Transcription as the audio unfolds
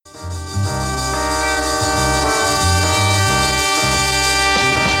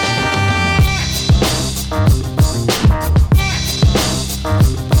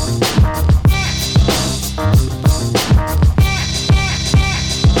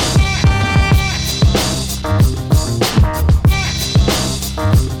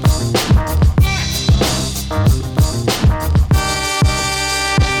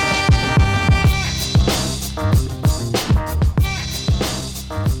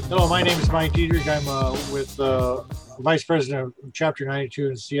Hello, my name is Mike Dietrich. I'm with Vice President of Chapter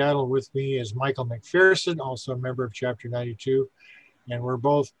 92 in Seattle. With me is Michael McPherson, also a member of Chapter 92. And we're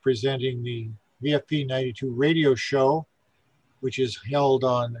both presenting the VFP 92 radio show, which is heard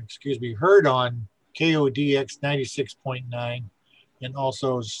on KODX 96.9 and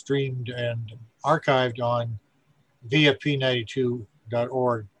also streamed and archived on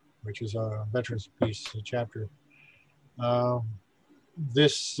VFP92.org, which is a Veterans of Peace chapter.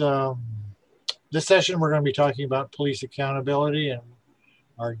 This session, we're going to be talking about police accountability, and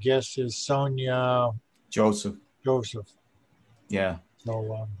our guest is Sonia Joseph. Yeah.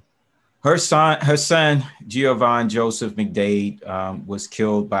 So her son, Giovanni Joseph McDade, was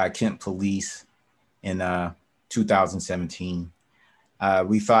killed by Kent police in 2017.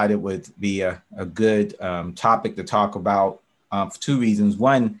 We thought it would be a good topic to talk about for two reasons.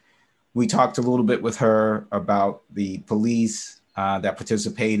 One, we talked a little bit with her about the police that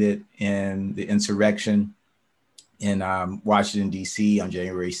participated in the insurrection in Washington, D.C. on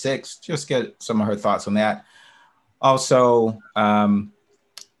January 6th. Just get some of her thoughts on that. Also,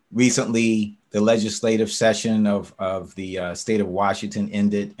 recently, the legislative session of the state of Washington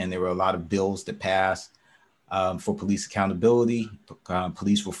ended, and there were a lot of bills that passed for police accountability,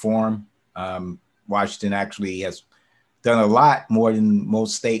 police reform. Washington actually has done a lot more than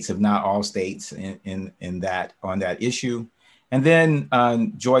most states, if not all states, in that on that issue. And then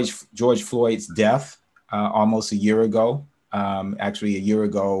George Floyd's death almost a year ago. Actually, a year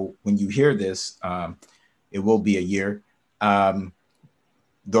ago, when you hear this, it will be a year. All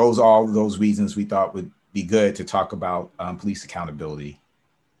those reasons we thought would be good to talk about police accountability.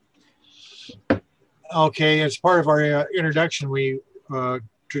 Okay, as part of our introduction, we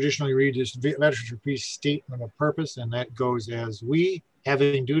traditionally read this Veterans for Peace statement of purpose, and that goes as: we,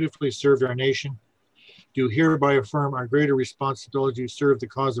 having dutifully served our nation, do hereby affirm our greater responsibility to serve the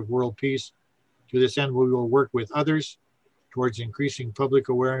cause of world peace. To this end, we will work with others towards increasing public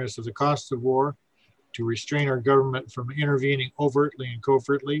awareness of the costs of war, to restrain our government from intervening overtly and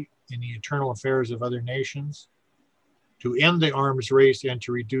covertly in the internal affairs of other nations, to end the arms race and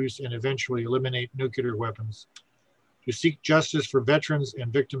to reduce and eventually eliminate nuclear weapons, to seek justice for veterans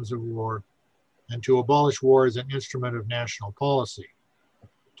and victims of war, and to abolish war as an instrument of national policy.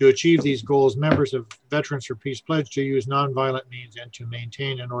 To achieve these goals, members of Veterans for Peace pledge to use nonviolent means and to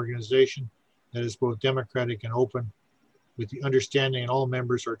maintain an organization that is both democratic and open, with the understanding that all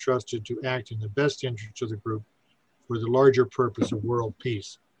members are trusted to act in the best interest of the group for the larger purpose of world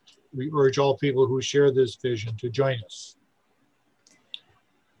peace. We urge all people who share this vision to join us.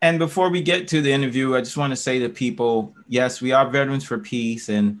 And before we get to the interview, I just want to say to people, yes, we are Veterans for Peace,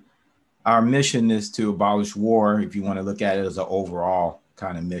 and our mission is to abolish war, if you want to look at it as an overall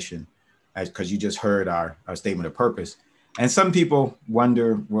kind of mission, because you just heard our statement of purpose. And some people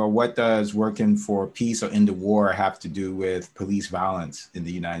wonder, well, what does working for peace or end the war have to do with police violence in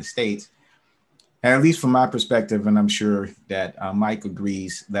the United States? And at least from my perspective, and I'm sure that Mike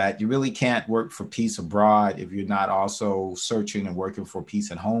agrees, that you really can't work for peace abroad if you're not also searching and working for peace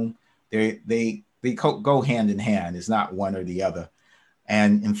at home. They go hand in hand. It's not one or the other.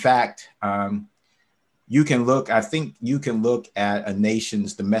 And in fact, you can look at a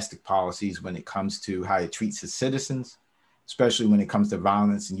nation's domestic policies when it comes to how it treats its citizens, especially when it comes to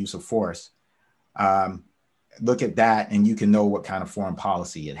violence and use of force. Look at that and you can know what kind of foreign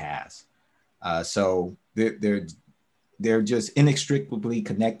policy it has. So they're just inextricably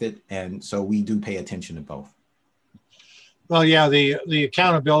connected. And so we do pay attention to both. Well, yeah, the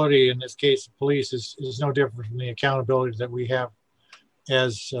accountability in this case of police is no different from the accountability that we have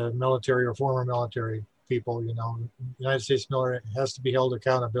as military or former military people. You know, the United States military has to be held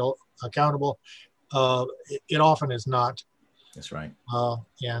accountable. It often is not. That's right.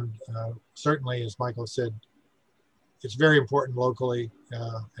 And certainly, as Michael said, it's very important locally,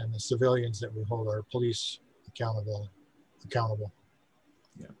 and the civilians that we hold our police accountable.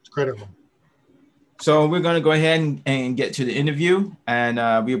 Yeah, it's critical. So we're going to go ahead and get to the interview,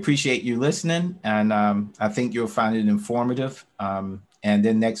 and we appreciate you listening, and I think you'll find it informative. And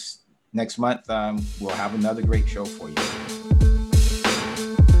then next month, we'll have another great show for you.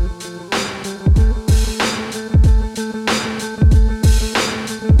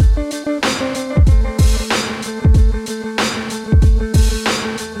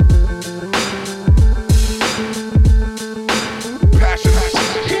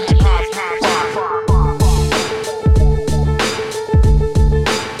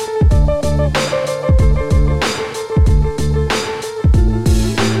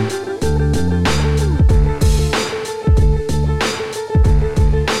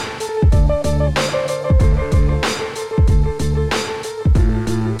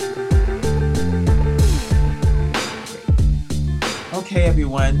 Okay,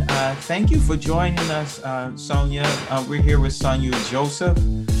 everyone. Thank you for joining us, Sonia. We're here with Sonia Joseph.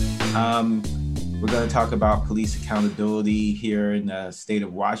 We're going to talk about police accountability here in the state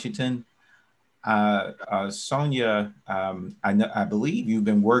of Washington. Sonia, I believe you've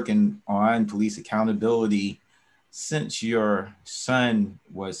been working on police accountability since your son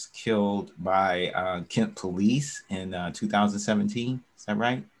was killed by Kent Police in 2017. Is that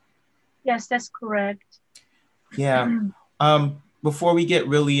right? Yes, that's correct. Yeah. Before we get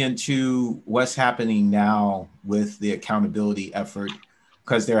really into what's happening now with the accountability effort,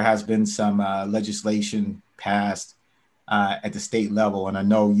 because there has been some legislation passed at the state level, and I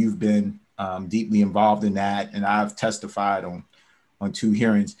know you've been deeply involved in that, and I've testified on 2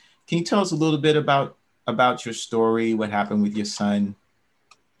 hearings. Can you tell us a little bit about your story, what happened with your son,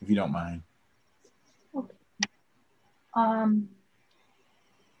 if you don't mind? Okay.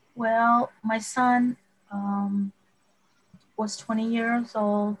 Well, my son was 20 years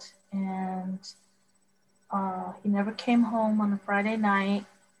old, and he never came home on a Friday night.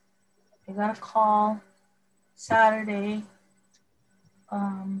 I got a call Saturday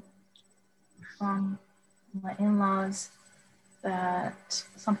from my in-laws that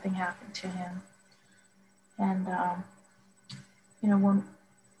something happened to him. And, you know,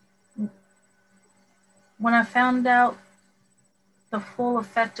 when I found out the full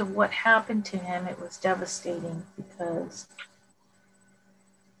effect of what happened to him, it was devastating because,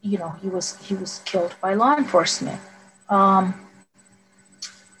 you know, he was killed by law enforcement. But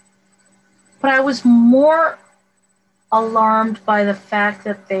I was more alarmed by the fact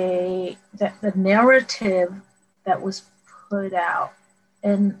that the narrative that was put out,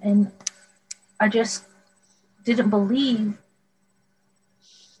 and I just didn't believe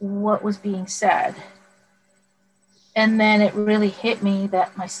what was being said. And then it really hit me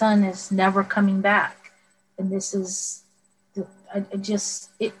that my son is never coming back. And this is, you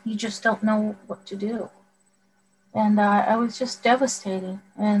just don't know what to do. And I was just devastated.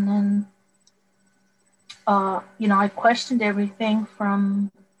 And then, you know, I questioned everything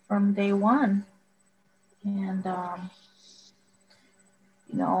from day one. And,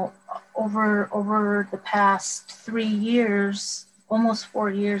 you know, over the past 3 years, almost 4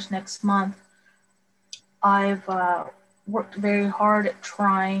 years next month, I've worked very hard at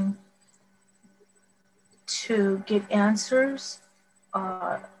trying to get answers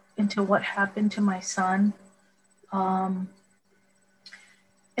into what happened to my son. And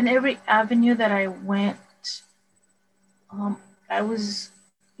every avenue that I went, I was,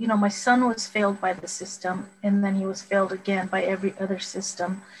 you know, my son was failed by the system, and then he was failed again by every other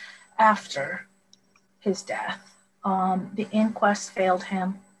system after his death. The inquest failed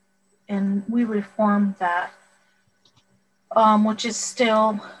him, and we reformed that, which is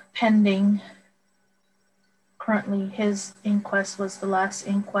still pending. Currently, his inquest was the last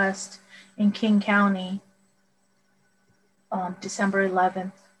inquest in King County, December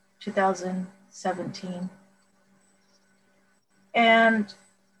 11th, 2017. And,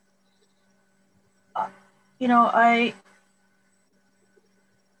 you know, I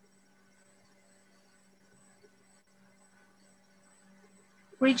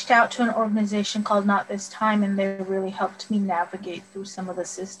reached out to an organization called Not This Time, and they really helped me navigate through some of the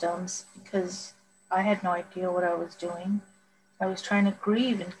systems because I had no idea what I was doing. I was trying to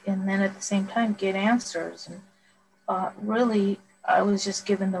grieve and then at the same time get answers. And really, I was just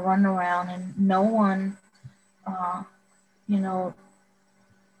given the runaround, and no one, you know,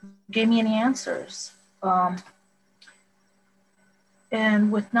 gave me any answers.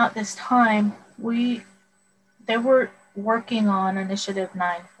 And with Not This Time, they were working on Initiative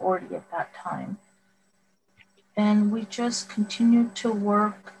 940 at that time. And we just continued to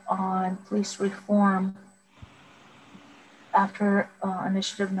work on police reform after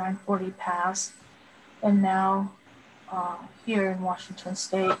Initiative 940 passed. And now here in Washington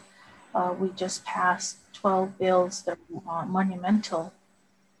State, we just passed 12 bills that are monumental.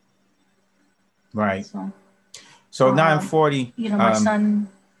 Right. So 940. You know, my son.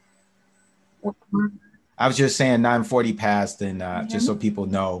 I was just saying 940 passed, and just so people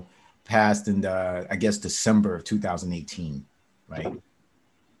know, passed in I guess December of 2018, right?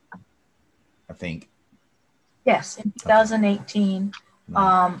 I think. Yes, in 2018.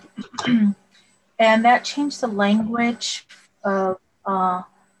 Okay. And that changed the language of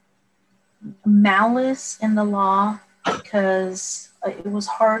malice in the law, because it was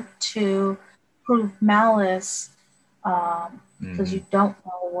hard to prove malice because you don't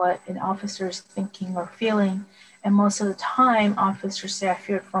know what an officer is thinking or feeling. And most of the time, officers say, I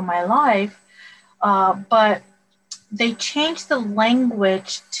feared for my life. But they changed the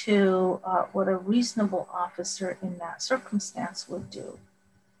language to what a reasonable officer in that circumstance would do.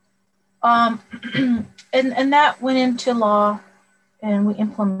 And that went into law and we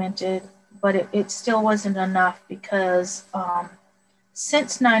implemented, but it still wasn't enough because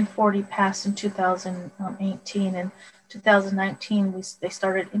since 940 passed in 2018 and 2019, they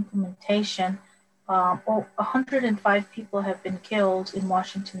started implementation. 105 people have been killed in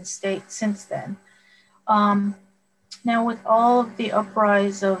Washington state since then. Now with all of the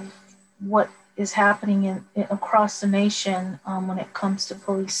uprise of what is happening across the nation when it comes to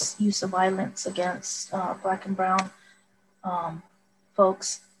police use of violence against Black and brown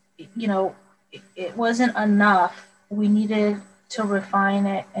folks, you know, it wasn't enough. We needed to refine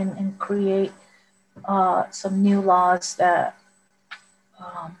it and create some new laws that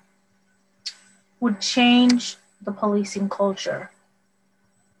would change the policing culture.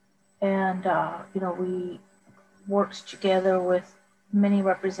 And, you know, we worked together with many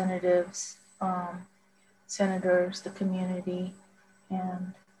representatives, senators, the community,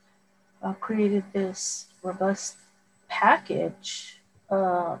 and created this robust package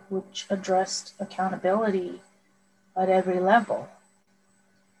which addressed accountability at every level,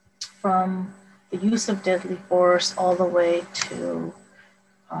 from the use of deadly force all the way to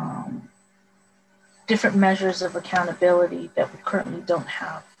different measures of accountability that we currently don't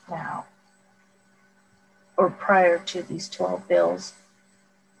have now or prior to these 12 bills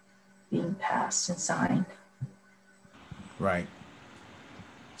being passed and signed. Right.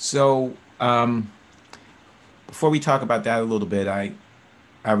 So before we talk about that a little bit,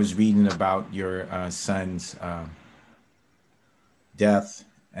 I was reading about your son's death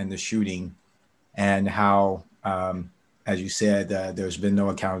and the shooting, and how, as you said, there's been no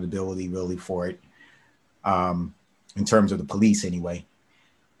accountability really for it, in terms of the police anyway,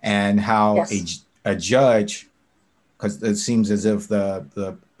 and how yes. a judge, because it seems as if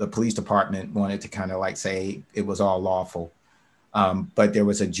the police department wanted to kind of like say it was all lawful, but there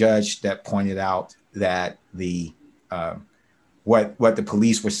was a judge that pointed out that the what the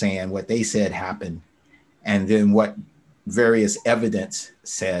police were saying, what they said happened, and then what various evidence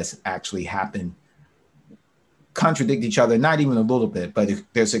says actually happened, contradict each other, not even a little bit, but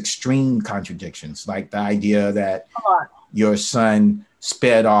there's extreme contradictions, like the idea that your son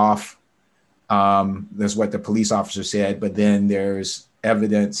sped off. That's what the police officer said, but then there's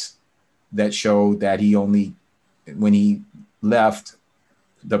evidence that showed that when he left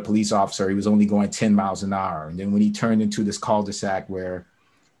the police officer, he was only going 10 miles an hour. And then when he turned into this cul-de-sac where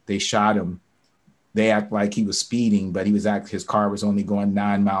they shot him, they act like he was speeding, but his car was only going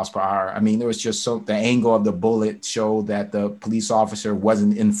 9 miles per hour. I mean, there was just the angle of the bullet showed that the police officer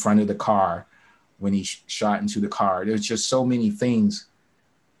wasn't in front of the car when he shot into the car. There's just so many things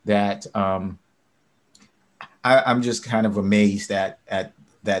that I'm just kind of amazed at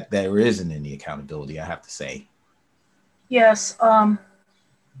that there isn't any accountability, I have to say. Yes.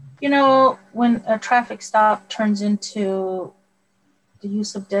 You know, when a traffic stop turns into the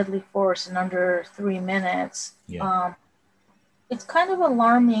use of deadly force in under 3 minutes, yeah. It's kind of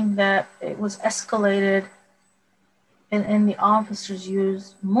alarming that it was escalated and the officers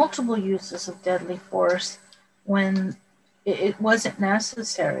used multiple uses of deadly force when it wasn't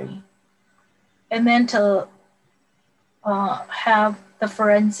necessary. And then to have the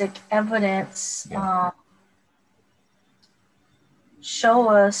forensic evidence show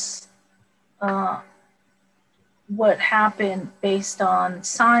us what happened based on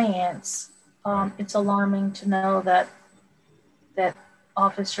science, it's alarming to know that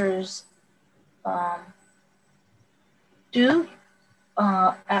officers do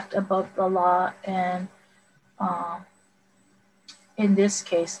act above the law and in this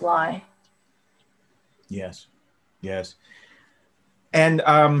case lie. Yes. And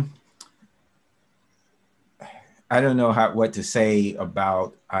I don't know what to say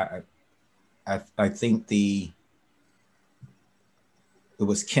about. I think it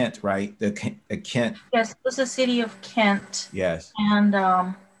was Kent, right? Kent. Yes, it was the city of Kent. Yes. And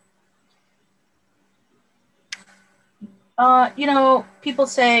you know, people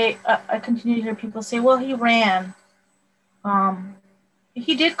say, I continue to hear people say, well, he ran.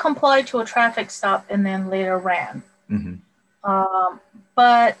 He did comply to a traffic stop and then later ran. Mm-hmm.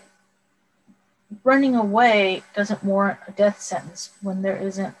 But running away doesn't warrant a death sentence when there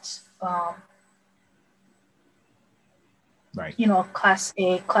isn't, right. You know, a Class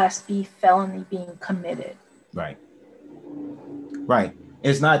A, Class B felony being committed. Right.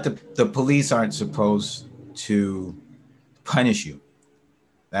 It's not the police aren't supposed to punish you.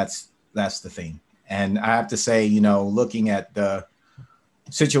 That's the thing. And I have to say, you know, looking at the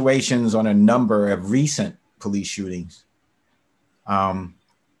situations on a number of recent police shootings,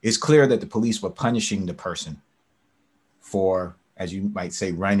 it's clear that the police were punishing the person for, as you might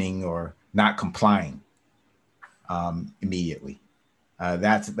say, running or not complying immediately.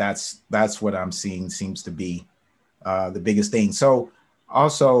 That's what I'm seeing seems to be the biggest thing. So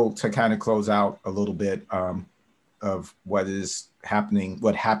also to kind of close out a little bit of what is happening,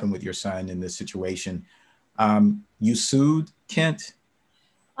 what happened with your son in this situation. You sued Kent?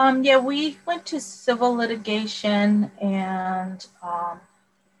 Yeah, we went to civil litigation, and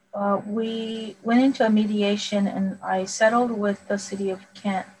we went into a mediation, and I settled with the city of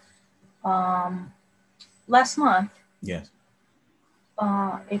Kent last month. Yes.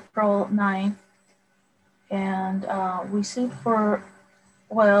 April 9th. And we sued for,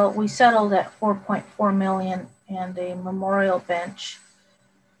 well, we settled at 4.4 million and a memorial bench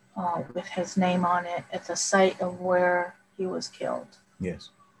with his name on it at the site of where he was killed. Yes.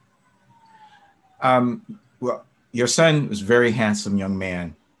 Well, your son was a very handsome young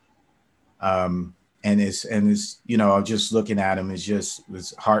man. And is, you know, just looking at him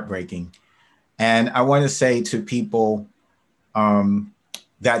was heartbreaking. And I want to say to people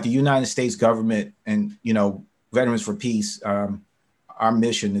that the United States government and, you know, Veterans for Peace, our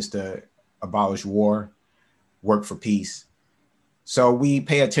mission is to abolish war, work for peace. So we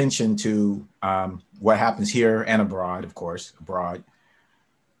pay attention to what happens here and abroad, of course, abroad.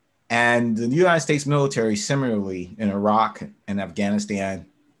 And the United States military, similarly in Iraq and Afghanistan,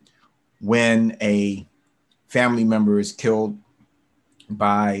 when a family member is killed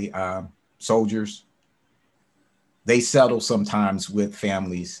by soldiers, they settle sometimes with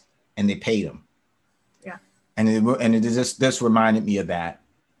families and they pay them. Yeah. And it just this reminded me of that.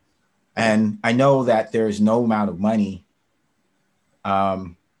 And I know that there is no amount of money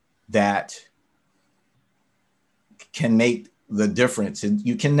that can make the difference. And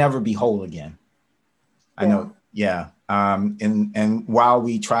you can never be whole again. Yeah. I know. Yeah. And while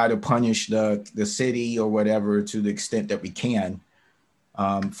we try to punish the city or whatever to the extent that we can,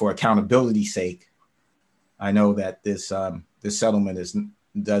 for accountability's sake, I know that this settlement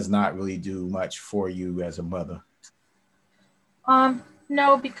does not really do much for you as a mother.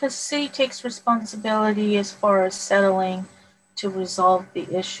 No, because city takes responsibility as far as settling to resolve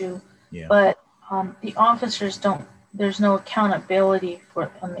the issue. Yeah. But the officers don't. There's no accountability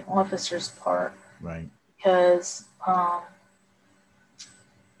on the officers' part. Right. Because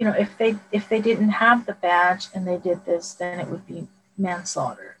you know, if they didn't have the badge and they did this, then it would be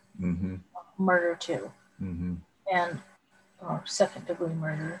manslaughter, mm-hmm. Murder too, mm-hmm. and second-degree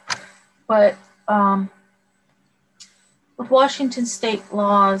murder. But with Washington state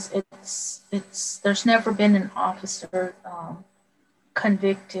laws, it's there's never been an officer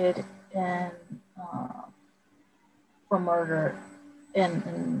convicted and for murder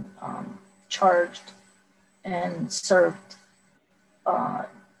and charged and served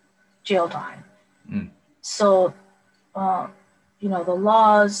jail time. Mm. So, you know, the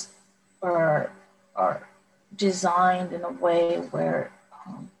laws are designed in a way where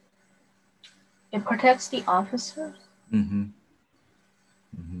it protects the officers. Mm-hmm.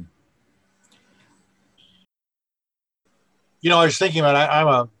 Mm-hmm. You know, I was thinking about,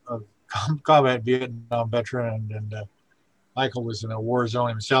 I'm a combat Vietnam veteran, and Michael was in a war zone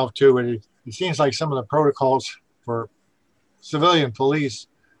himself too, but it seems like some of the protocols for civilian police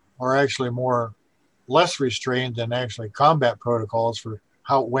are actually less restrained than actually combat protocols for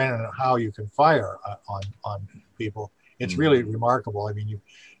how, when, and how you can fire on people. It's mm-hmm. really remarkable. I mean,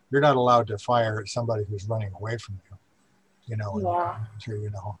 you're not allowed to fire at somebody who's running away from you. You know, yeah. I'm sure you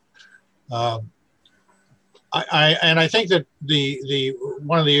know. I think that the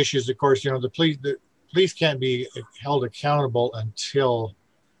one of the issues, of course, you know, the police can't be held accountable until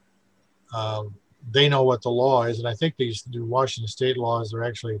they know what the law is, and I think the Washington state laws are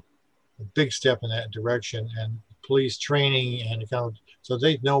actually a big step in that direction, and police training and so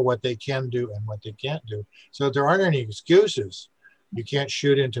they know what they can do and what they can't do. So there aren't any excuses. You can't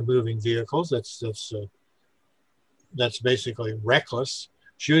shoot into moving vehicles. That's basically reckless.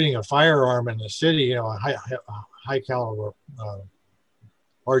 Shooting a firearm in the city, you know, a high caliber,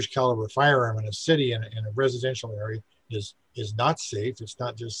 large caliber firearm in a city in a residential area is not safe. It's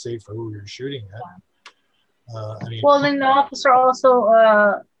not just safe for who you're shooting at. I mean, well, then the officer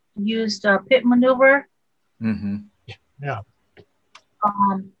also used a pit maneuver. Mm-hmm. Yeah.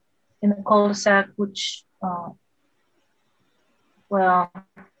 In the cul-de-sac, which, well,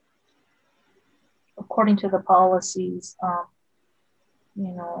 according to the policies,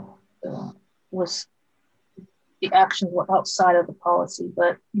 you know, the actions were outside of the policy,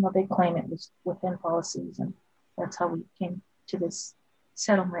 but you know, they claim it was within policies, and that's how we came to this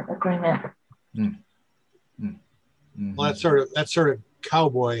settlement agreement. Mm. Mm-hmm. Well, that sort of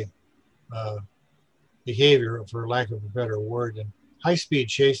cowboy behavior, for lack of a better word, and high-speed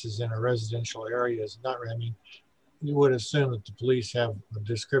chases in a residential area is not. I mean, you would assume that the police have a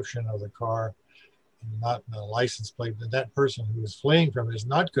description of the car, and not a license plate. That person who is fleeing from it is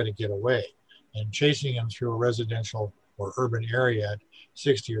not going to get away, and chasing him through a residential or urban area at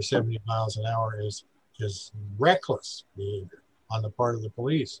 60 or 70 miles an hour is reckless behavior on the part of the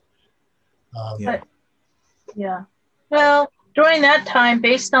police. Yeah. Well, during that time,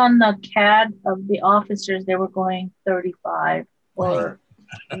 based on the CAD of the officers, they were going 35 or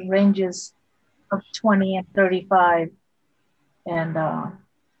ranges of 20 and 35. And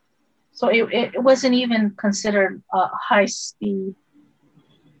so it wasn't even considered a high speed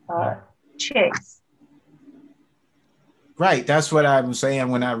chase. Right. That's what I was saying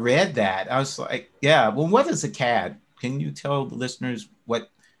when I read that. I was like, yeah, well, what is a CAD? Can you tell the listeners what?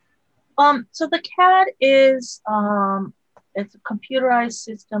 So the CAD is it's a computerized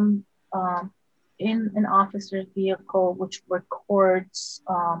system in an officer's vehicle, which records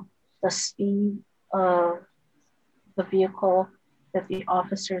the speed of the vehicle that the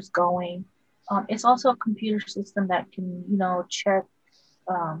officer is going. It's also a computer system that can, check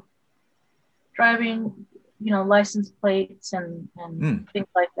driving, license plates and things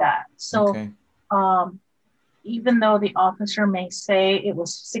like that. So even though the officer may say it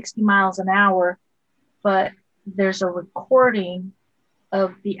was 60 miles an hour, but there's a recording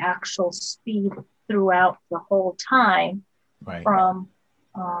of the actual speed throughout the whole time, from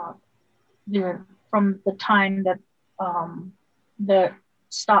the time that the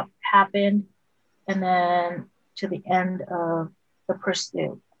stop happened and then to the end of the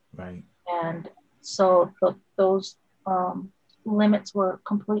pursuit. Right. And so those limits were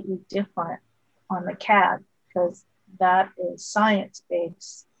completely different on the CAD, because that is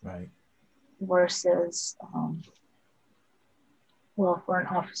science-based, right? Versus, for an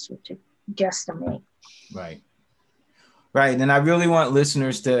officer to guesstimate. Right. Right. And I really want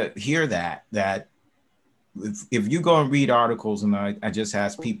listeners to hear that if you go and read articles, and I just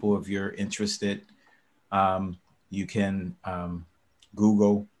ask people if you're interested, you can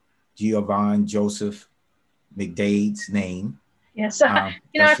Google Giovanni Joseph McDade's name. Yes, I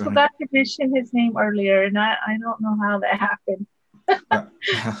forgot to mention his name earlier, and I don't know how that happened.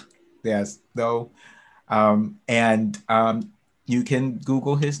 Yes, though, and you can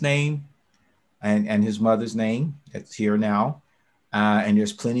Google his name and his mother's name. It's here now, and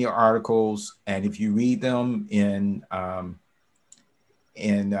there's plenty of articles, and if you read them in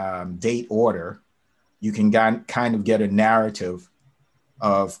date order, you can kind of get a narrative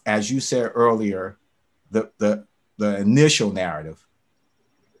of, as you said earlier, the initial narrative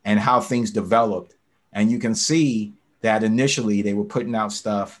and how things developed. And you can see that initially they were putting out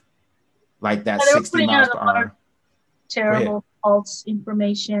stuff like that 60 miles per hour. Terrible false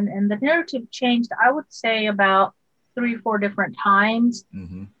information. And the narrative changed, I would say, about 3 or 4 different times.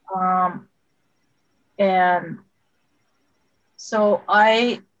 Mm-hmm. And so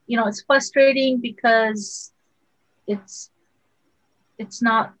it's frustrating because it's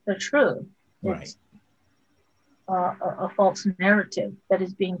not the truth. Right. It's a false narrative that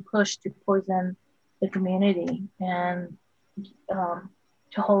is being pushed to poison the community and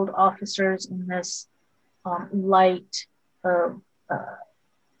to hold officers in this light of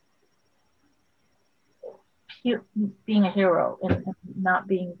being a hero and not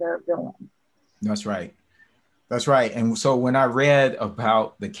being the villain. That's right. That's right. And so when I read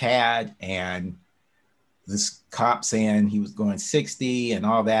about the CAD and this cop saying he was going 60 and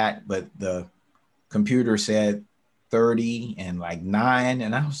all that, but the computer said 30 and like 9,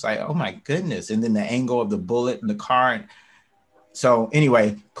 and I was like, oh my goodness. And then the angle of the bullet in the car. So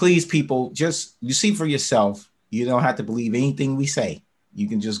anyway, please, people, just you see for yourself. You don't have to believe anything we say. You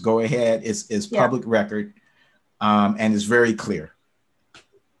can just go ahead. It's public record, and it's very clear.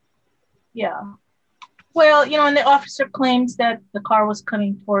 Yeah. Well, and the officer claims that the car was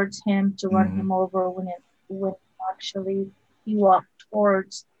coming towards him to run him over when actually he walked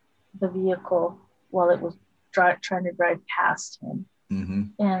towards the vehicle while it was trying to drive past him.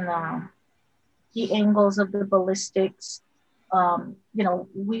 Mm-hmm. And the angles of the ballistics,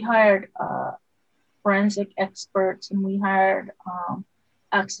 we hired forensic experts, and we hired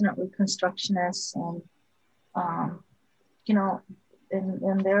accident reconstructionists, and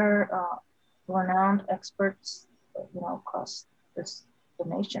and they're renowned experts, across the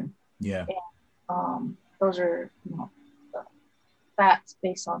nation. Yeah. And, those are facts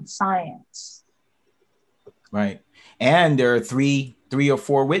based on science. Right. And there are three or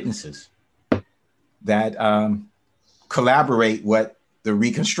four witnesses that collaborate with the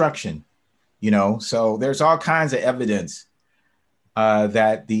reconstruction, so there's all kinds of evidence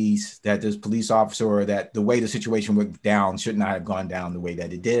that this police officer, or that the way the situation went down should not have gone down the way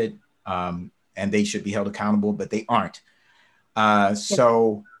that it did, and they should be held accountable, but they aren't.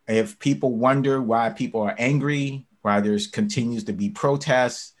 So if people wonder why people are angry, why there's continues to be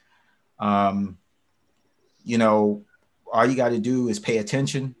protests, you know, all you got to do is pay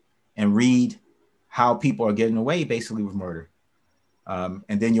attention and read how people are getting away basically with murder. And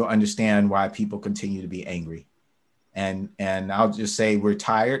then you'll understand why people continue to be angry. And I'll just say we're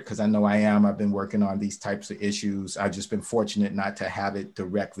tired, because I know I am. I've been working on these types of issues. I've just been fortunate not to have it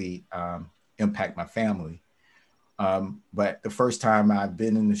directly impact my family. But the first time I've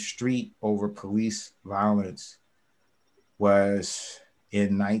been in the street over police violence was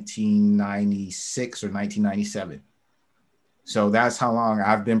in 1996 or 1997. So that's how long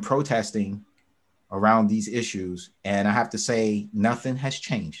I've been protesting around these issues. And I have to say, nothing has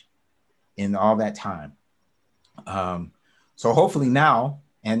changed in all that time. So hopefully now,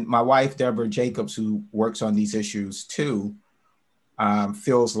 and my wife, Deborah Jacobs, who works on these issues too,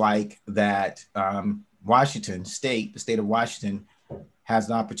 feels like that Washington State, the state of Washington, has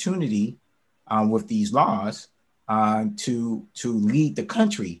an opportunity with these laws to lead the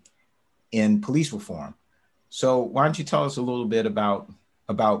country in police reform. So why don't you tell us a little bit about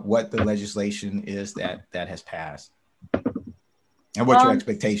what the legislation is that has passed, and what your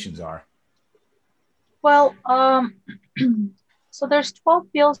expectations are? Well, so there's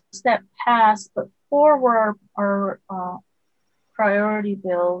 12 bills that passed, but 4 were our priority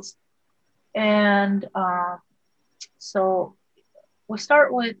bills. And so we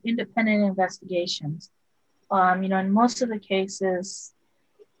start with independent investigations. You know, in most of the cases,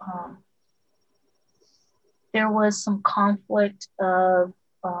 there was some conflict of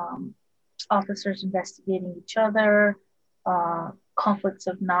officers investigating each other, conflicts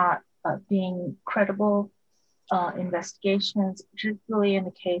of not being credible investigations, particularly in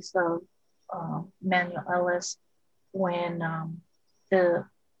the case of Manuel Ellis, when the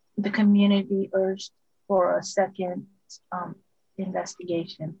community urged for a second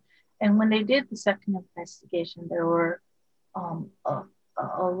investigation. And when they did the second investigation, there were a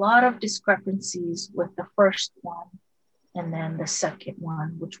lot of discrepancies with the first one and then the second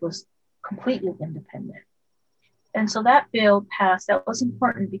one, which was completely independent. And so that bill passed. That was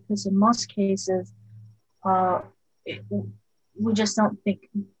important because in most cases, we just don't think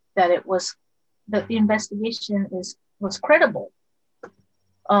that that the investigation was credible.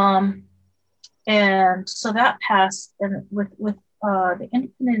 And so that passed. And with the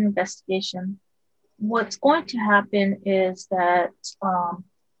independent investigation, what's going to happen is that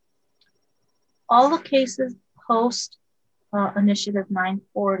all the cases post Initiative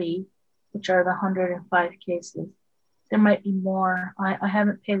 940, which are the 105 cases, there might be more. I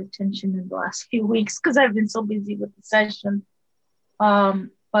haven't paid attention in the last few weeks because I've been so busy with the session.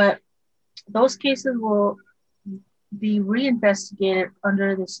 But those cases will be reinvestigated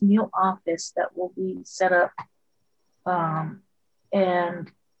under this new office that will be set up.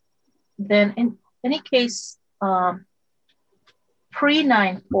 And then in any case,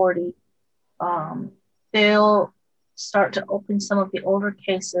 pre-940, they'll start to open some of the older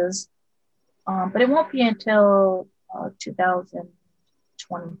cases, but it won't be until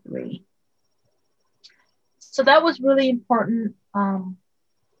 2023. So that was really important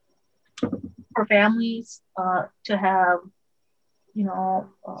for families to have, you know,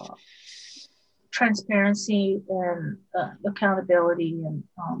 transparency and accountability and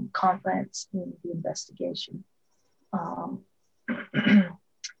confidence in the investigation.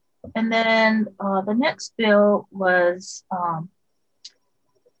 And then the next bill was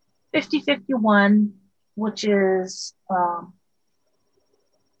 5051, which is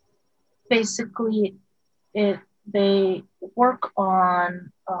basically they work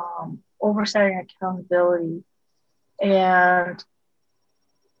on oversight and accountability, and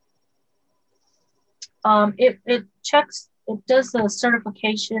it does a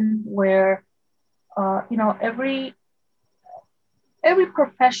certification where you know, every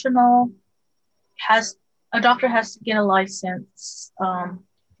professional a doctor has to get a license, an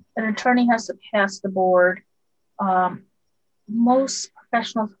attorney has to pass the board. Most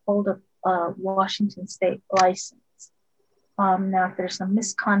professionals hold a Washington State license. Now, if there's some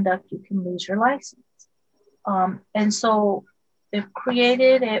misconduct, you can lose your license. And so they've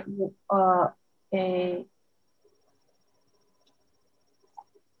created a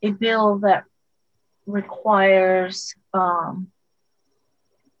bill that requires,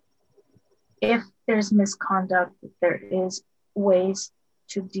 if there's misconduct, if there is ways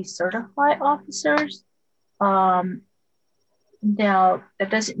to decertify officers. Now,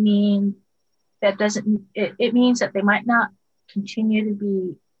 it means that they might not continue to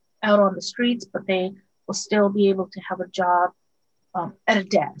be out on the streets, but they will still be able to have a job at a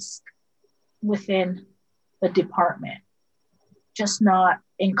desk within the department, just not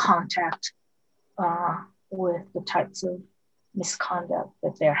in contact with the types of misconduct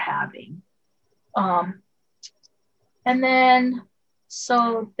that they're having. And then,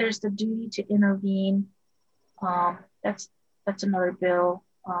 so there's the duty to intervene. That's another bill.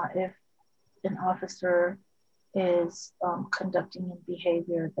 If an officer is conducting a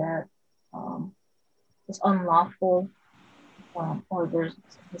behavior that is unlawful, or there's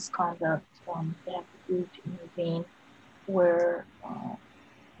misconduct, they have to do to intervene, where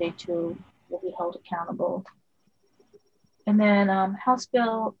they too will be held accountable. And then House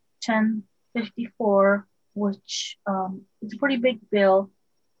Bill 1054, which is a pretty big bill.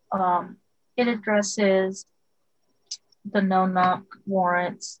 It addresses the no-knock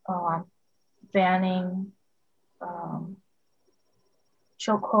warrants, banning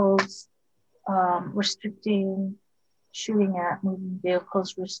chokeholds, restricting shooting at moving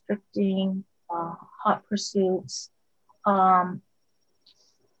vehicles, restricting hot pursuits,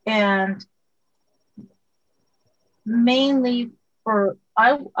 and mainly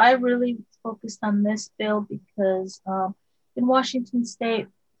I really focused on this bill because in Washington State,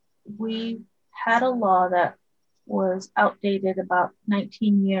 we had a law that was outdated about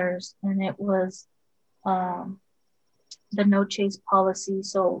 19 years, and it was the no chase policy.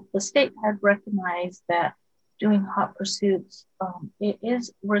 So the state had recognized that doing hot pursuits, it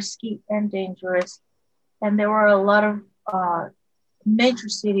is risky and dangerous. And there were a lot of major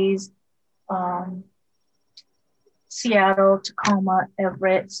cities, Seattle, Tacoma,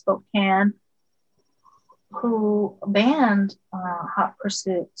 Everett, Spokane, who banned hot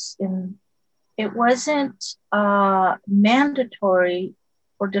pursuits. And it wasn't mandatory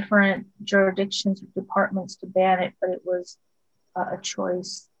for different jurisdictions or departments to ban it, but it was a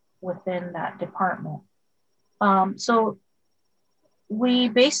choice within that department. So we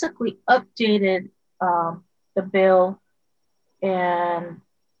basically updated the bill and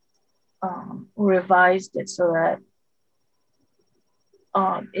revised it so that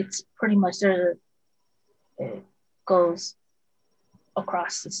it's pretty much there. It goes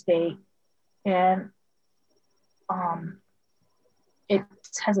across the state, and it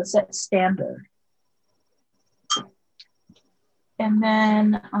has a set standard. And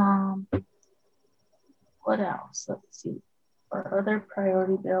then what else? Let's see. Or other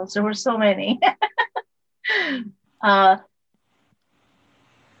priority bills. There were so many.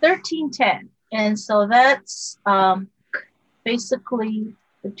 1310. And so that's basically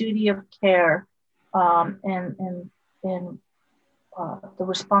the duty of care and the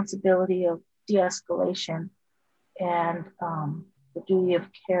responsibility of de-escalation and the duty of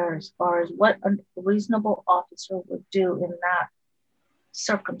care as far as what a reasonable officer would do in that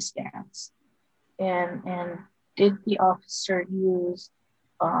circumstance. And did the officer use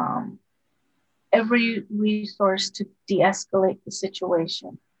every resource to de-escalate the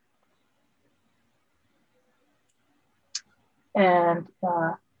situation? And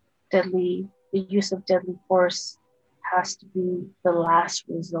the use of deadly force has to be the last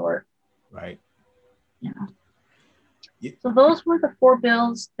resort. Right. Yeah. So those were the 4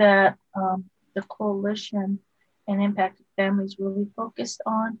 bills that the coalition and impacted families really focused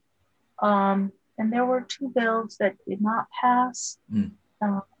on. And there were 2 bills that did not pass.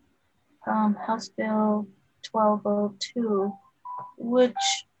 House Bill 1202, which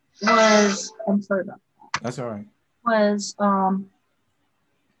was, I'm sorry about that. That's all right. Was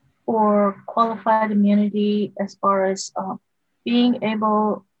for qualified immunity as far as being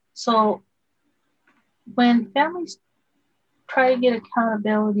able, so when families try to get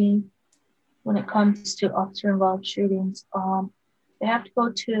accountability when it comes to officer-involved shootings, they have to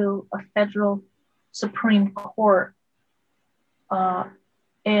go to a federal Supreme Court.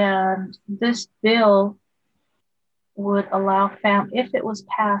 And this bill would allow if it was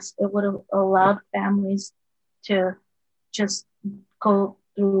passed, it would have allowed families to just go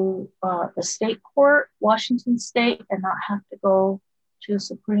through the state court, Washington State, and not have to go to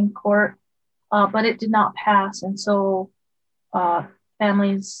Supreme Court. But it did not pass. And so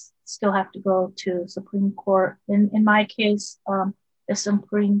families still have to go to Supreme Court. In my case, the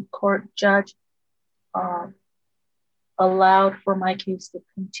Supreme Court judge allowed for my case to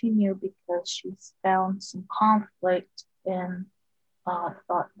continue because she's found some conflict and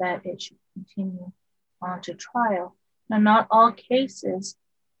thought that it should continue on to trial. Now, not all cases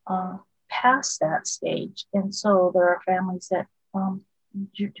pass that stage. And so there are families that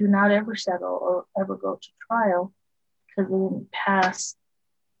do not ever settle or ever go to trial because they didn't pass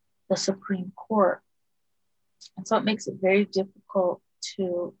the Supreme Court. And so it makes it very difficult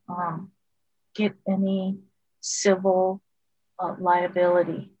to get any civil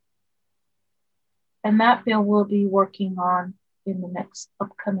liability. And that bill we'll be working on in the next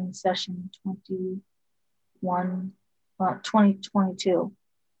upcoming session, 2022.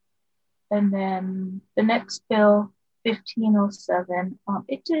 And then the next bill, 1507,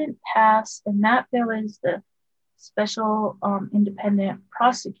 it didn't pass, and that bill is the special independent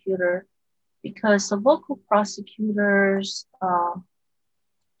prosecutor, because the local prosecutors,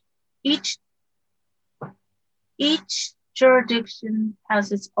 each jurisdiction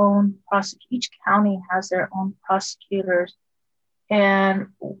has its own prosecutor. Each county has their own prosecutors, and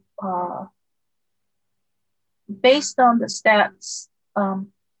based on the stats,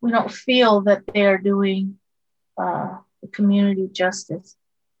 we don't feel that they are doing the community justice,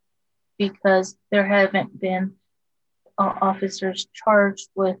 because there haven't been officers charged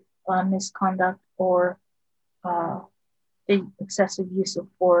with misconduct or the excessive use of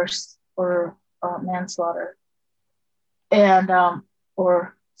force or manslaughter and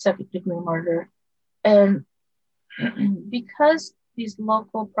or second-degree murder. And because these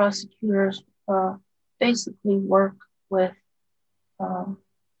local prosecutors basically work with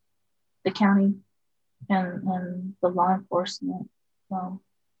the county and the law enforcement,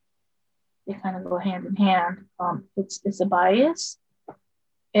 they kind of go hand in hand. It's a bias.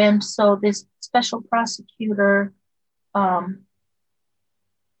 And so this special prosecutor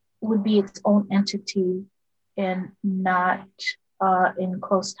would be its own entity and not in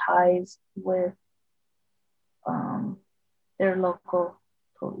close ties with their local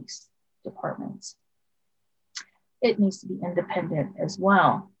police departments. It needs to be independent as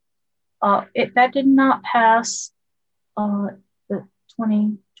well. That did not pass the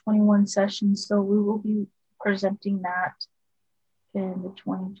 2021 session, so we will be presenting that in the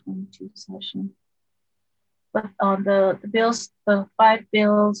 2022 session. But the bills, the 5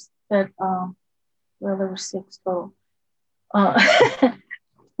 bills that, well, there were 6 total. But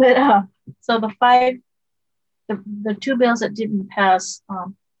so the 2 bills that didn't pass,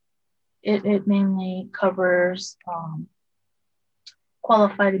 it mainly covers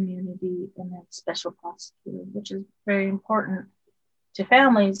qualified immunity and then special prosecutor, which is very important to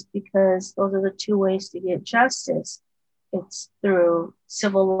families because those are the 2 ways to get justice. It's through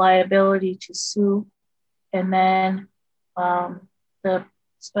civil liability to sue, and then the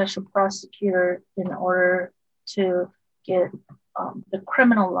special prosecutor in order to get the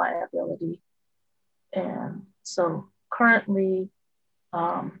criminal liability. And so currently,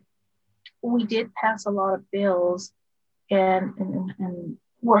 we did pass a lot of bills, and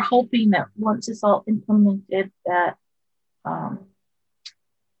we're hoping that once it's all implemented that,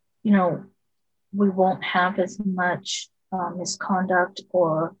 we won't have as much misconduct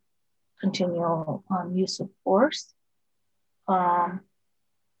or continual use of force. But,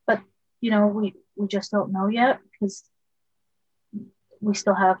 we just don't know yet because we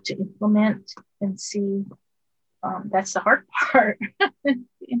still have to implement and see. That's the hard part, the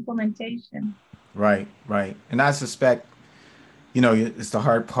implementation. Right. And I suspect, it's the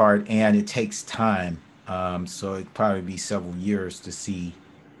hard part and it takes time. So it'd probably be several years to see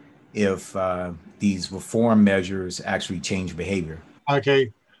if these reform measures actually change behavior.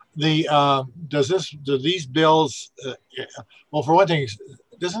 Okay. Do these bills, well, for one thing,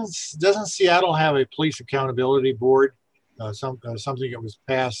 doesn't Seattle have a police accountability board? Something that was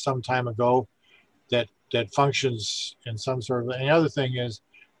passed some time ago that functions in some sort of, and the other thing is,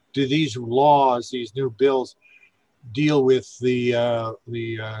 do these laws, these new bills, deal with the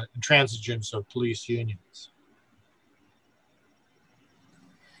intransigence of police unions?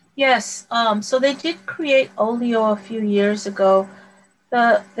 Yes, so they did create Oleo a few years ago.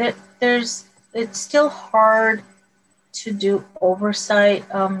 It's still hard to do oversight,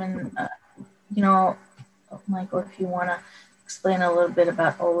 Michael, if you want to explain a little bit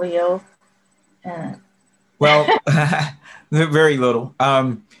about Oleo. Well, very little.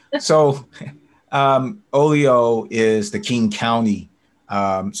 Oleo is the King County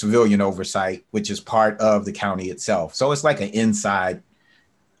civilian oversight, which is part of the county itself. So it's like an inside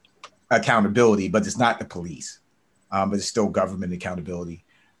accountability, but it's not the police, but it's still government accountability.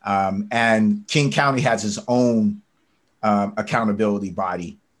 And King County has its own accountability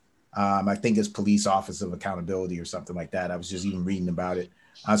body. I think it's Police Office of Accountability or something like that. I was just even reading about it.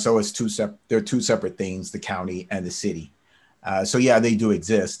 So it's they're 2 separate things, the county and the city. So yeah, they do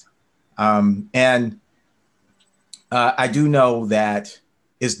exist. And I do know that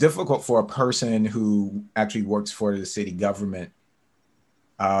it's difficult for a person who actually works for the city government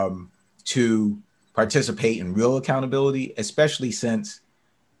to participate in real accountability, especially since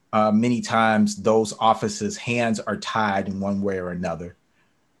many times those officers' hands are tied in one way or another.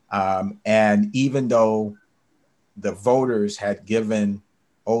 And even though the voters had given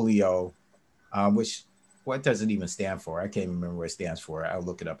Olio, which what does it even stand for? I can't even remember what it stands for. I'll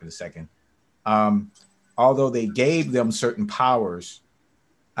look it up in a second. Although they gave them certain powers,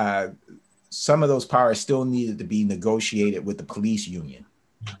 some of those powers still needed to be negotiated with the police union.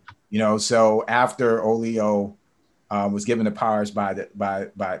 You know, so after Olio was given the powers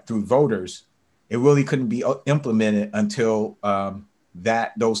through voters, it really couldn't be implemented until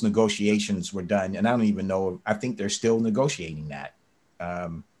those negotiations were done. And I don't even know. I think they're still negotiating that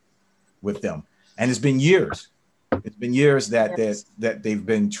with them. And it's been years. It's been years that they've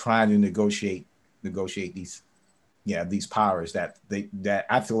been trying to negotiate these powers that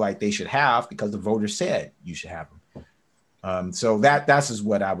I feel like they should have because the voters said you should have them. So that's is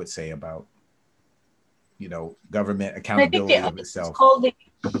what I would say about, you know, government accountability of itself. I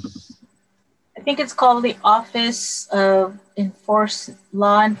think it's called the Office of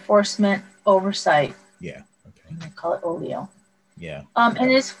Law Enforcement Oversight. Yeah. Okay. They call it OLEO. Yeah.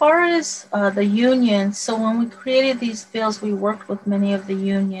 And as far as the unions, so when we created these bills, we worked with many of the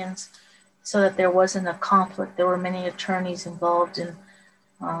unions so that there wasn't a conflict. There were many attorneys involved in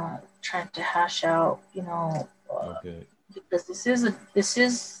trying to hash out, you know, because this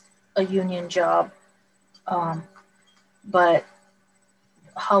is a union job, but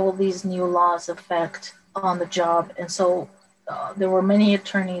how will these new laws affect on the job? And so there were many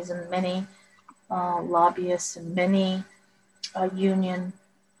attorneys and many lobbyists and many union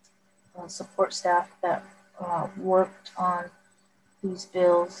support staff that worked on these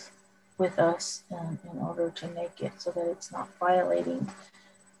bills with us in order to make it so that it's not violating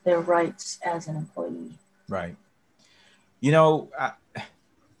their rights as an employee. Right. You know,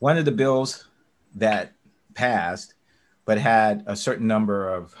 one of the bills that passed but had a certain number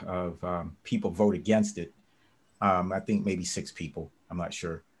of people vote against it, I think maybe 6 people, I'm not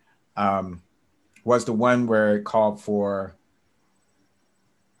sure, was the one where it called for,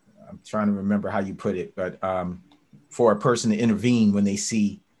 I'm trying to remember how you put it, but for a person to intervene when they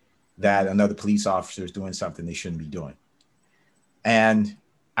see that another police officer is doing something they shouldn't be doing. And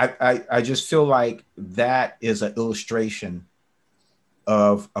I just feel like that is an illustration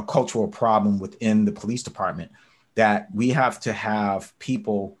of a cultural problem within the police department, that we have to have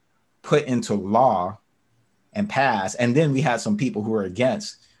people put into law and pass. And then we have some people who are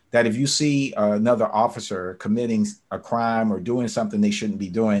against that. If you see another officer committing a crime or doing something they shouldn't be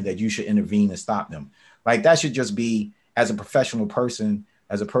doing, that you should intervene and stop them. Like that should just be, as a professional person,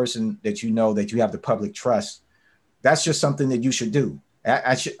 as a person that you know that you have the public trust, that's just something that you should do.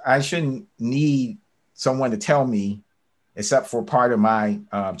 I shouldn't need someone to tell me, except for part of my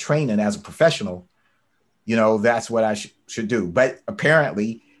training as a professional, you know, that's what I should do. But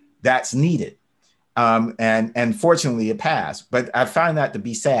apparently that's needed. And fortunately it passed, but I find that to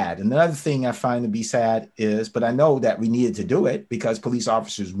be sad. And another thing I find to be sad is, but I know that we needed to do it because police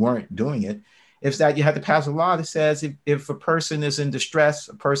officers weren't doing it, is that you have to pass a law that says if a person is in distress,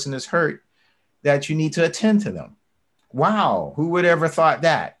 a person is hurt, that you need to attend to them. Wow. Who would ever thought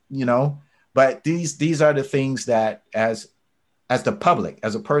that, you know? But these are the things that as the public,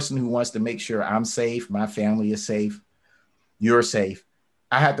 as a person who wants to make sure I'm safe, my family is safe, you're safe,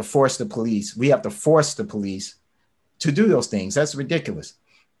 I had to force the police. We have to force the police to do those things. That's ridiculous.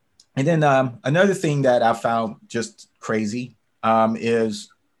 And then another thing that I found just crazy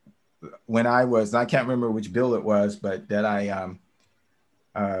is when I can't remember which bill it was, but that I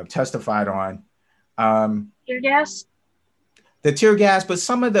testified on. Tear gas? The tear gas, but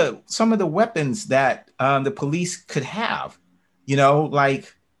some of the weapons that the police could have, you know,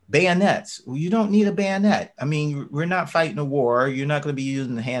 like bayonets. Well, you don't need a bayonet. I mean, we're not fighting a war. You're not going to be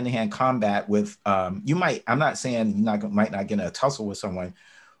using hand-to-hand combat with, I'm not saying you might not get in a tussle with someone,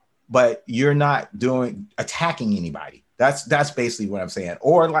 but you're not attacking anybody. That's basically what I'm saying.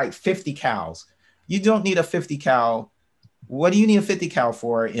 Or like 50 cals. You don't need a 50 cal. What do you need a 50 cal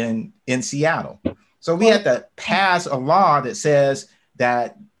for in Seattle? So we had to pass a law that says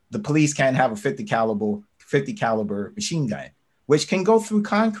that the police can't have a 50 caliber machine gun, which can go through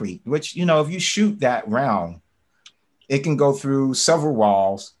concrete, which, you know, if you shoot that round, it can go through several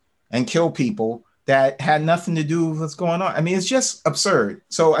walls and kill people that had nothing to do with what's going on. I mean, it's just absurd.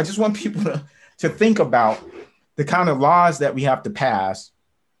 So I just want people to think about the kind of laws that we have to pass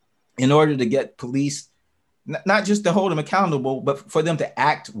in order to get police, not just to hold them accountable, but for them to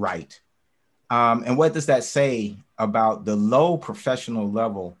act right. And what does that say about the low professional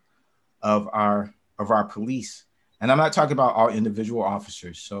level of our police? And I'm not talking about our individual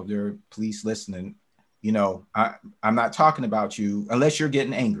officers. So if there are police listening, I'm not talking about you unless you're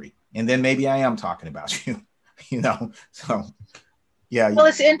getting angry. And then maybe I am talking about you, so yeah. Well,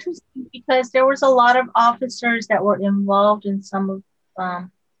 it's interesting because there was a lot of officers that were involved in some of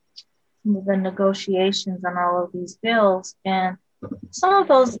the negotiations on all of these bills. And some of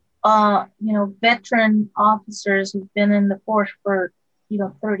those, veteran officers who've been in the force for,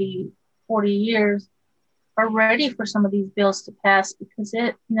 30, 40 years are ready for some of these bills to pass because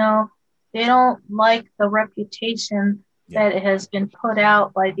they don't like the reputation that it has been put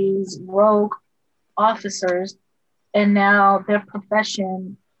out by these rogue officers. And now their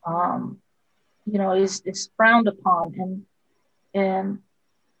profession, is frowned upon. And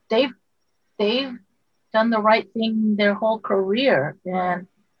they've done the right thing their whole career. And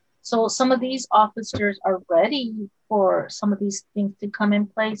so some of these officers are ready for some of these things to come in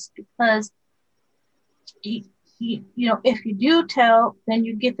place because, if you do tell, then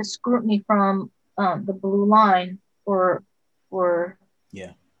you get the scrutiny from the blue line for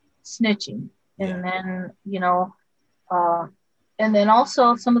snitching. And then, and then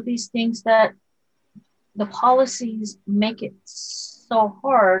also some of these things that the policies make it so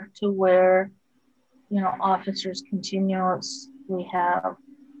hard to where, officers continuously have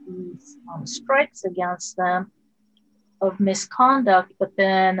these strikes against them of misconduct, but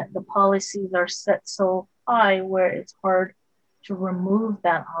then the policies are set so high where it's hard to remove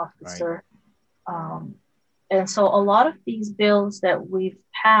that officer. Right. And so a lot of these bills that we've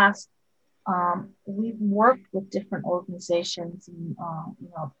passed, we've worked with different organizations and,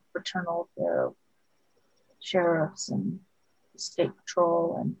 fraternal affairs, sheriffs and state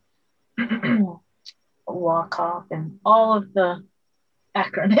patrol and WACOP and all of the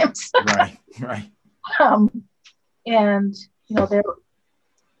acronyms. Right. And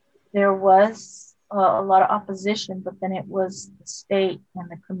there was a lot of opposition, but then it was the state and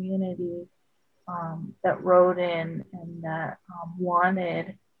the community that wrote in and that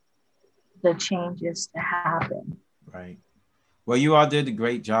wanted the changes to happen. Right. Well, you all did a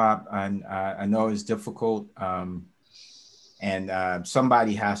great job, and I know it's difficult, and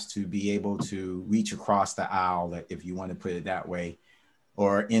somebody has to be able to reach across the aisle, if you want to put it that way,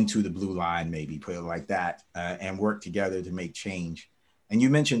 or into the blue line, maybe put it like that, and work together to make change. And you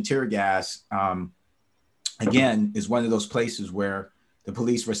mentioned tear gas, again, is one of those places where the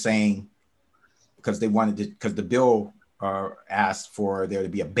police were saying, because the bill asked for there to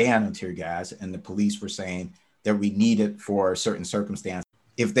be a ban on tear gas, and the police were saying that we need it for certain circumstances.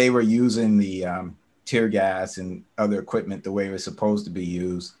 If they were using the tear gas and other equipment the way it was supposed to be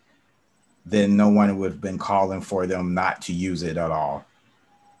used, then no one would have been calling for them not to use it at all.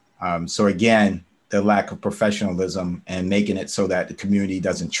 So again, the lack of professionalism and making it so that the community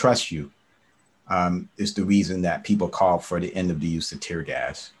doesn't trust you is the reason that people call for the end of the use of tear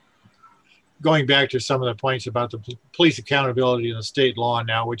gas. Going back to some of the points about the police accountability in the state law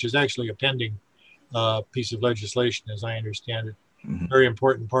now, which is actually a pending piece of legislation, as I understand it, very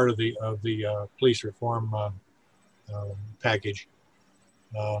important part of the police reform package.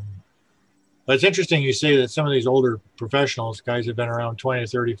 But it's interesting you say that some of these older professionals, guys have been around 20,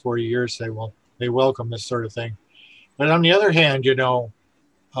 30, 40 years, say, well, they welcome this sort of thing. But on the other hand,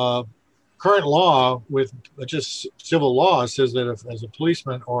 current law with just civil law says that if, as a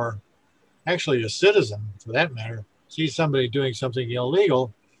policeman or actually a citizen for that matter, sees somebody doing something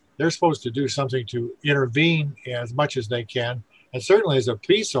illegal, they're supposed to do something to intervene as much as they can. And certainly as a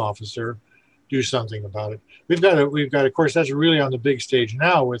peace officer, do something about it. We've got, of course, that's really on the big stage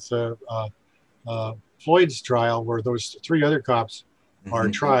now with Floyd's trial, where those three other cops are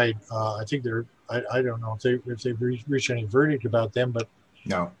tried. I think I don't know if they've reached any verdict about them, but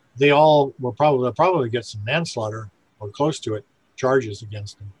no, they all will probably get some manslaughter or close to it charges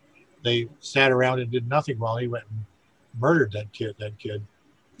against them. They sat around and did nothing while he went and murdered that kid.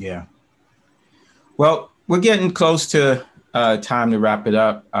 Yeah. Well, we're getting close to time to wrap it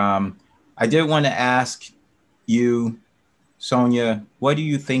up. I did want to ask you, Sonia, what do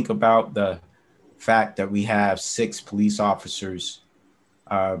you think about the fact that we have 6 police officers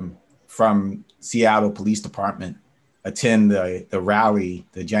from Seattle Police Department attend the rally,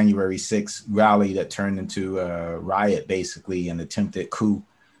 the January 6th rally that turned into a riot, basically an attempted coup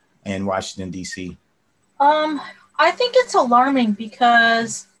in Washington, D.C.? I think it's alarming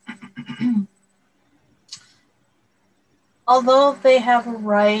because although they have a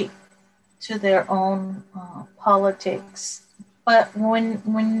right to their own politics, but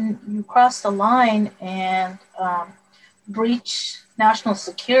when you cross the line and breach national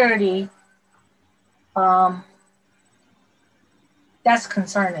security, that's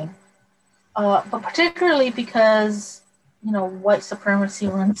concerning. But particularly because white supremacy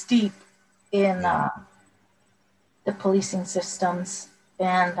runs deep in the policing systems.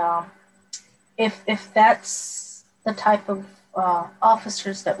 And if that's the type of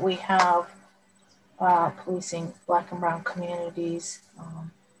officers that we have policing Black and brown communities,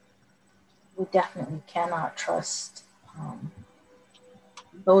 we definitely cannot trust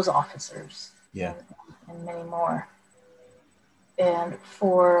those officers. Yeah. And many more. And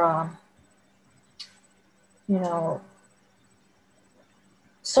for,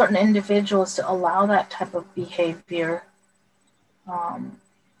 certain individuals to allow that type of behavior,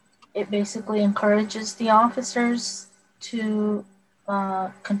 it basically encourages the officers to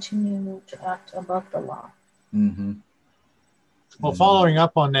continue to act above the law. Mm-hmm. Well, following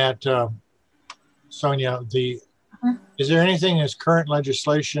up on that, Sonia, is there anything in this current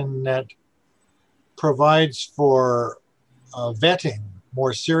legislation that provides for vetting,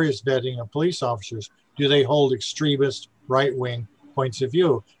 more serious vetting of police officers? Do they hold extremist right-wing points of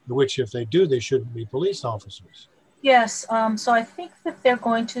view, which if they do, they shouldn't be police officers? Yes, so I think that they're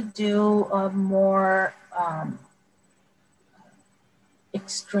going to do a more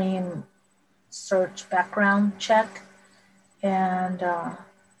extreme search background check and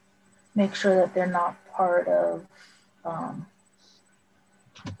make sure that they're not part of,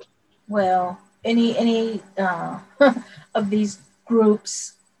 any of these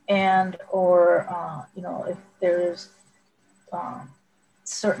groups, and or if there's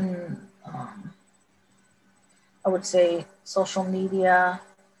certain I would say social media,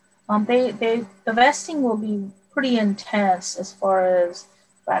 the vesting will be pretty intense as far as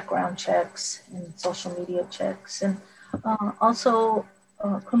background checks and social media checks, and also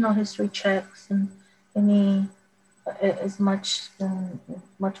criminal history checks, and any is much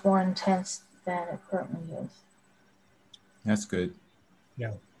more intense than it currently is. That's good.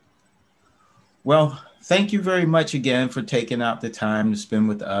 Yeah. Well, thank you very much again for taking out the time to spend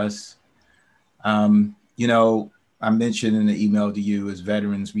with us. I mentioned in the email to you, as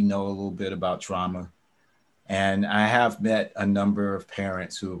veterans, we know a little bit about trauma. And I have met a number of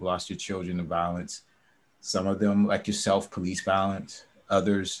parents who have lost their children to violence. Some of them, like yourself, police violence,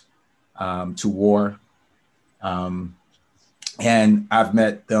 others to war. And I've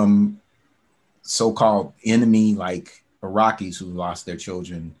met them so-called enemy, like Iraqis who lost their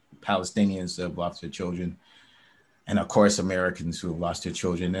children, Palestinians who have lost their children, and of course, Americans who have lost their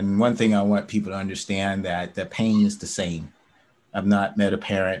children. And one thing I want people to understand, that the pain is the same. I've not met a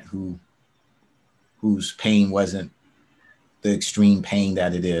parent whose pain wasn't the extreme pain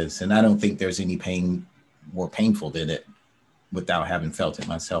that it is. And I don't think there's any pain more painful than it without having felt it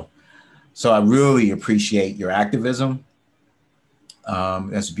myself. So I really appreciate your activism.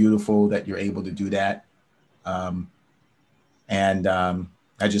 That's beautiful that you're able to do that. And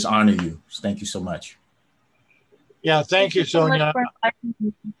I just honor you. Thank you so much. Yeah, thank you, Sonia.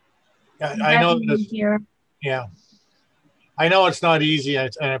 I know this. Yeah, I know it's not easy, and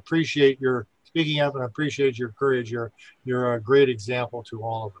I appreciate your speaking up, and I appreciate your courage. You're a great example to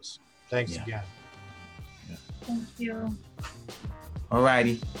all of us. Thanks again. Yeah. Thank you. All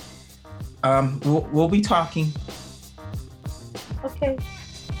righty. We'll be talking. Okay.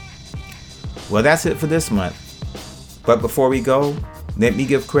 Well, that's it for this month. But before we go, let me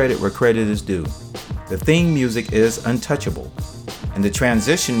give credit where credit is due. The theme music is Untouchable, and the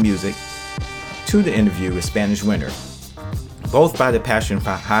transition music to the interview is Spanish Winter, both by The Passion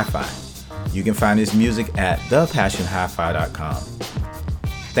Hi-Fi. You can find his music at thepassionhifi.com.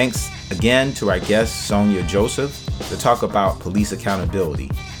 Thanks again to our guest, Sonia Joseph, to talk about police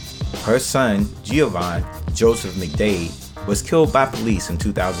accountability. Her son, Giovanni Joseph McDade, was killed by police in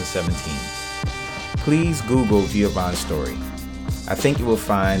 2017. Please Google Giovanni's story. I think you will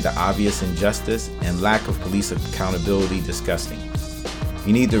find the obvious injustice and lack of police accountability disgusting.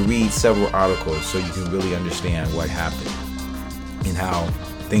 You need to read several articles so you can really understand what happened and how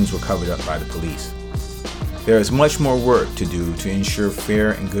things were covered up by the police. There is much more work to do to ensure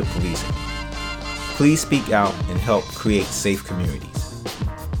fair and good policing. Please speak out and help create safe communities.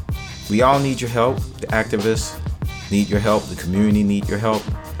 We all need your help. The activists need your help, the community need your help,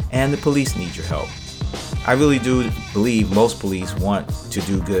 and the police need your help. I really do believe most police want to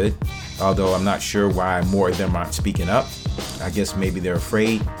do good, although I'm not sure why more of them aren't speaking up. I guess maybe they're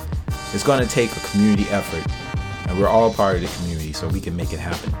afraid. It's going to take a community effort, and we're all part of the community, so we can make it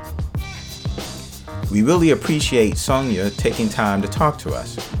happen. We really appreciate Sonia taking time to talk to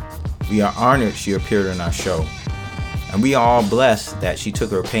us. We are honored she appeared on our show, and we are all blessed that she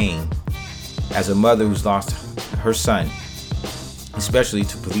took her pain as a mother who's lost her son, especially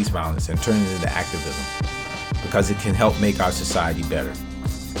to police violence, and turned it into activism, because it can help make our society better,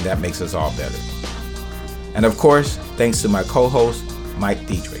 and that makes us all better. And of course, thanks to my co-host, Mike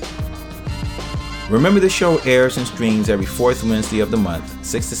Dietrich. Remember, the show airs and streams every fourth Wednesday of the month,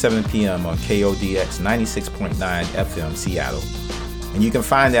 6 to 7 p.m. on KODX 96.9 FM Seattle. And you can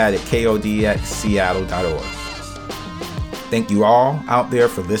find that at kodxseattle.org. Thank you all out there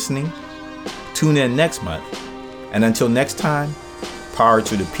for listening. Tune in next month. And until next time, power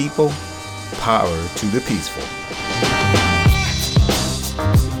to the people, power to the peaceful.